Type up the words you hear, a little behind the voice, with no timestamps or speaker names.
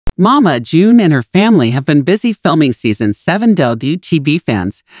Mama June and her family have been busy filming season 7. TV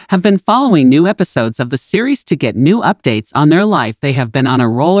fans have been following new episodes of the series to get new updates on their life. They have been on a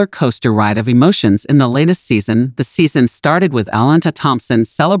roller coaster ride of emotions in the latest season. The season started with Alanta Thompson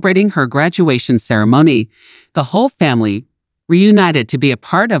celebrating her graduation ceremony. The whole family reunited to be a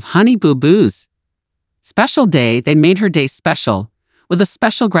part of Honey Boo Boo's special day. They made her day special with a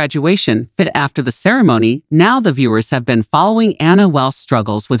special graduation fit after the ceremony. Now the viewers have been following Anna Wells'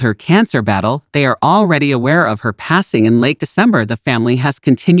 struggles with her cancer battle. They are already aware of her passing in late December. The family has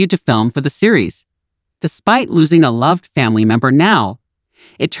continued to film for the series, despite losing a loved family member now.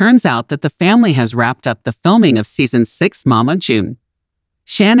 It turns out that the family has wrapped up the filming of Season 6. Mama June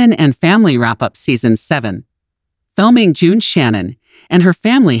Shannon and family wrap up Season 7. Filming. June Shannon and her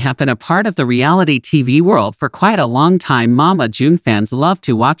family have been a part of the reality TV world for quite a long time. Mama June fans love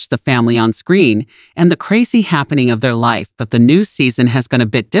to watch the family on screen and the crazy happening of their life, but the new season has been a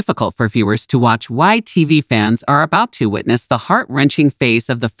bit difficult for viewers to watch. Why TV fans are about to witness the heart-wrenching phase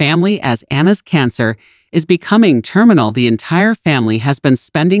of the family as Anna's cancer is becoming terminal. The entire family has been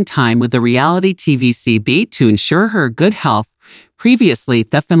spending time with the reality TV CB to ensure her good health. Previously,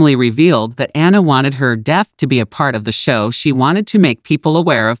 the family revealed that Anna wanted her death to be a part of the show. She wanted to make people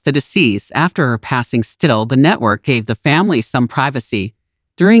aware of the disease after her passing. Still, the network gave the family some privacy.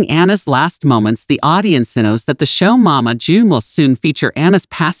 During Anna's last moments, the audience knows that the show Mama June will soon feature Anna's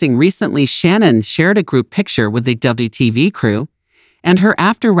passing. Recently, Shannon shared a group picture with the WTV crew and her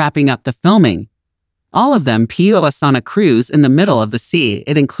after wrapping up the filming. All of them POS on a cruise in the middle of the sea.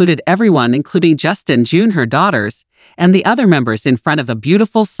 It included everyone, including Justin, June, her daughters, and the other members in front of a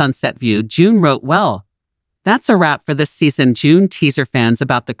beautiful sunset view. June wrote, "Well, that's a wrap for this season." June teaser fans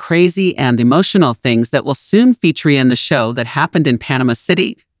about the crazy and emotional things that will soon feature in the show that happened in Panama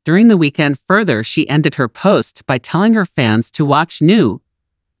City during the weekend. Further, she ended her post by telling her fans to watch new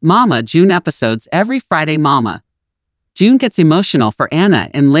Mama June episodes every Friday. Mama June gets emotional for Anna.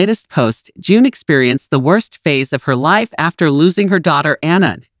 In latest post, June experienced the worst phase of her life after losing her daughter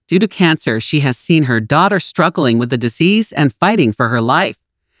Anna. Due to cancer, she has seen her daughter struggling with the disease and fighting for her life.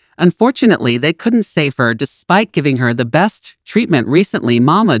 Unfortunately, they couldn't save her despite giving her the best treatment. Recently,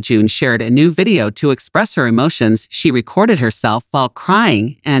 Mama June shared a new video to express her emotions. She recorded herself while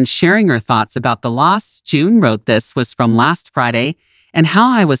crying and sharing her thoughts about the loss. June wrote, "This was from last Friday, and how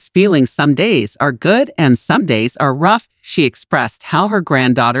I was feeling. Some days are good and some days are rough." She expressed how her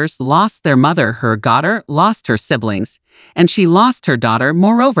granddaughters lost their mother, her daughter lost her siblings, and she lost her daughter.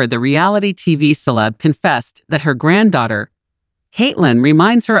 Moreover, the reality TV celeb confessed that her granddaughter, Caitlin,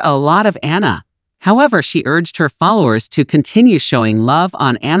 reminds her a lot of Anna. However, she urged her followers to continue showing love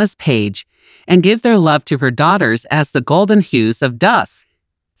on Anna's page and give their love to her daughters as the golden hues of dusk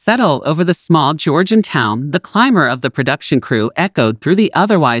settle over the small Georgian town. The clamor of the production crew echoed through the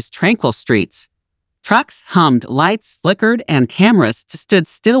otherwise tranquil streets. Trucks hummed, lights flickered, and cameras stood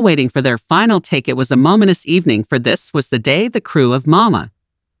still waiting for their final take. It was a momentous evening, for this was the day the crew of Mama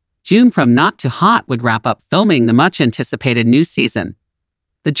June from Not to Hot would wrap up filming the much-anticipated new season.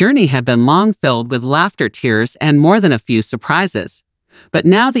 The journey had been long, filled with laughter, tears, and more than a few surprises. But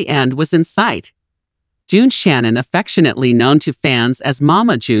now the end was in sight. June Shannon, affectionately known to fans as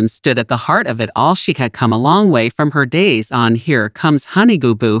Mama June, stood at the heart of it all. She had come a long way from her days on Here Comes Honey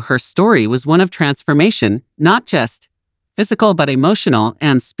Boo Boo. Her story was one of transformation, not just physical but emotional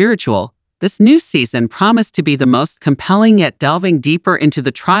and spiritual. This new season promised to be the most compelling, yet delving deeper into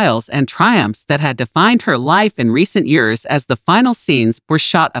the trials and triumphs that had defined her life in recent years. As the final scenes were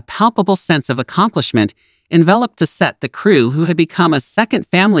shot, a palpable sense of accomplishment enveloped the set. The crew, who had become a second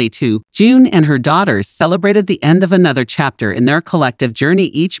family to June and her daughters, celebrated the end of another chapter in their collective journey.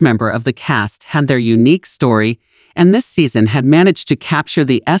 Each member of the cast had their unique story, and this season had managed to capture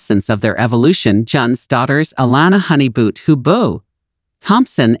the essence of their evolution. June's daughters, Alana Honeyboot Hubo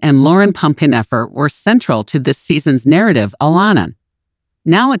Thompson and Lauren Pumpkin Effort, were central to this season's narrative. Alana,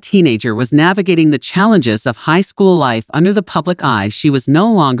 now a teenager, was navigating the challenges of high school life under the public eye. She was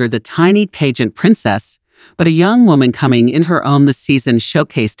no longer the tiny pageant princess, but a young woman coming in her own. The season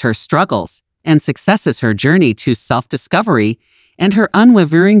showcased her struggles and successes, her journey to self-discovery, and her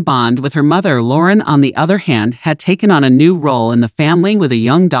unwavering bond with her mother. Lauren, on the other hand, had taken on a new role in the family with a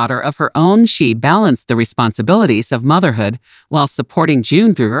young daughter of her own. She balanced the responsibilities of motherhood while supporting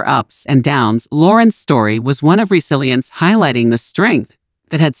June through her ups and downs. Lauren's story was one of resilience, highlighting the strength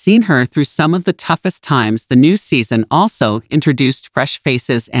that had seen her through some of the toughest times. The new season also introduced fresh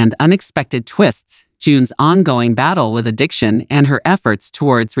faces and unexpected twists. June's ongoing battle with addiction and her efforts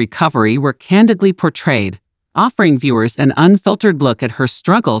towards recovery were candidly portrayed, offering viewers an unfiltered look at her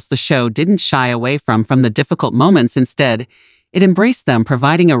struggles. The show didn't shy away from the difficult moments. Instead, It embraced them,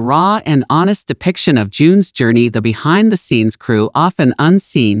 providing a raw and honest depiction of June's journey. The behind-the-scenes crew, often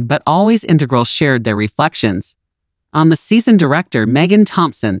unseen but always integral, shared their reflections. The season director, Megan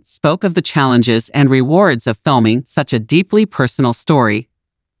Thompson, spoke of the challenges and rewards of filming such a deeply personal story.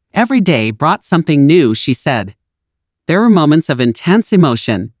 "Every day brought something new," she said. "There were moments of intense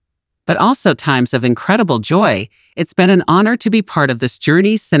emotion, but also times of incredible joy. It's been an honor to be part of this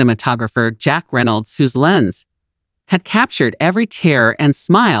journey." Cinematographer Jack Reynolds, whose lens had captured every tear and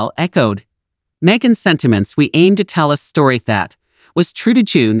smile, echoed Megan's sentiments. "We aim to tell a story that was true to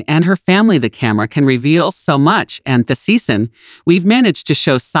June and her family. The camera can reveal so much, and this season, we've managed to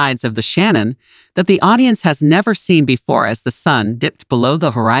show sides of the Shannon that the audience has never seen before." As the sun dipped below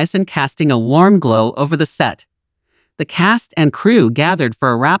the horizon, casting a warm glow over the set, the cast and crew gathered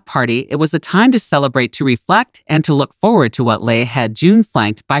for a wrap party. It was a time to celebrate, to reflect, and to look forward to what lay ahead. June,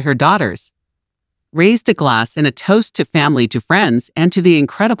 flanked by her daughters, raised a glass in a toast to family, to friends, and to the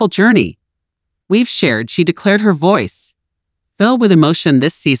incredible journey we've shared. She declared, her voice filled with emotion.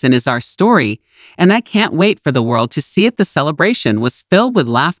 "This season is our story, and I can't wait for the world to see it." The celebration was filled with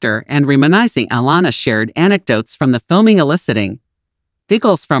laughter and reminiscing. Alana shared anecdotes from the filming, eliciting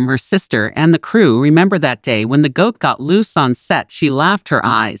giggles from her sister and the crew. "Remember that day when the goat got loose on set?" She laughed, her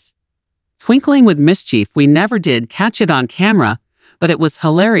eyes twinkling with mischief. "We never did catch it on camera, but it was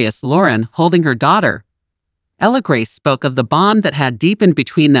hilarious." Lauren, holding her daughter Ella Grace, spoke of the bond that had deepened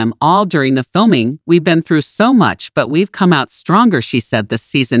between them all during the filming. "We've been through so much, but we've come out stronger," she said. "This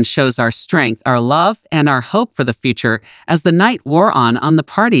season shows our strength, our love, and our hope for the future." As the night wore on, the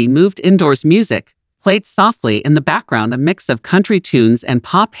party moved indoors. Music played softly in the background, a mix of country tunes and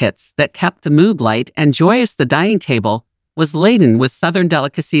pop hits that kept the mood light and joyous. The dining table was laden with Southern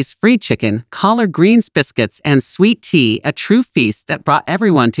delicacies: fried chicken, collard greens, biscuits, and sweet tea, a true feast that brought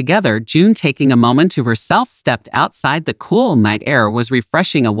everyone together. June, taking a moment to herself, stepped outside. The cool night air was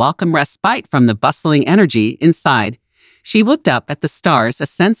refreshing, a welcome respite from the bustling energy inside. She looked up at the stars, a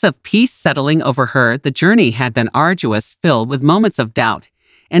sense of peace settling over her. The journey had been arduous, filled with moments of doubt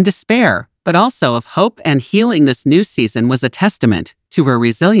and despair, but also of hope and healing. This new season was a testament to her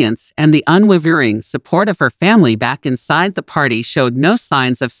resilience, and the unwavering support of her family. Back inside, the party showed no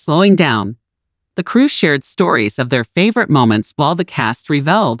signs of slowing down. The crew shared stories of their favorite moments, while the cast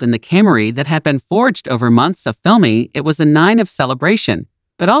reveled in the camaraderie that had been forged over months of filming. It was a night of celebration,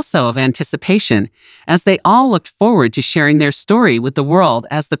 but also of anticipation, as they all looked forward to sharing their story with the world.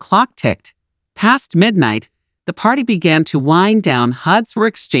 As the clock ticked past midnight, the party began to wind down. Hugs were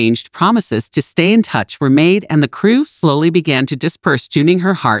exchanged, promises to stay in touch were made, and the crew slowly began to disperse. Tuning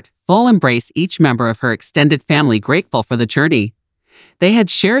her heart full embrace each member of her extended family, grateful for the journey they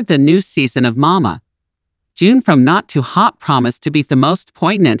had shared. The new season of Mama June, from not too hot, promised to be the most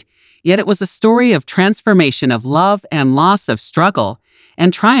poignant, yet it was a story of transformation, of love and loss, of struggle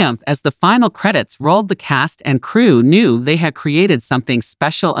and triumph. As the final credits rolled, the cast and crew knew they had created something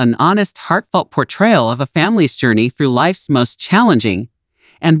special, an honest, heartfelt portrayal of a family's journey through life's most challenging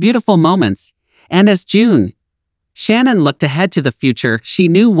and beautiful moments. And as June Shannon looked ahead to the future, she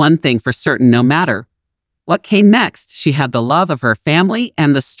knew one thing for certain: no matter what came next, she had the love of her family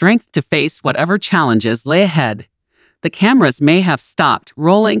and the strength to face whatever challenges lay ahead. The cameras may have stopped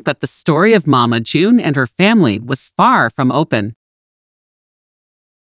rolling, but the story of Mama June and her family was far from open.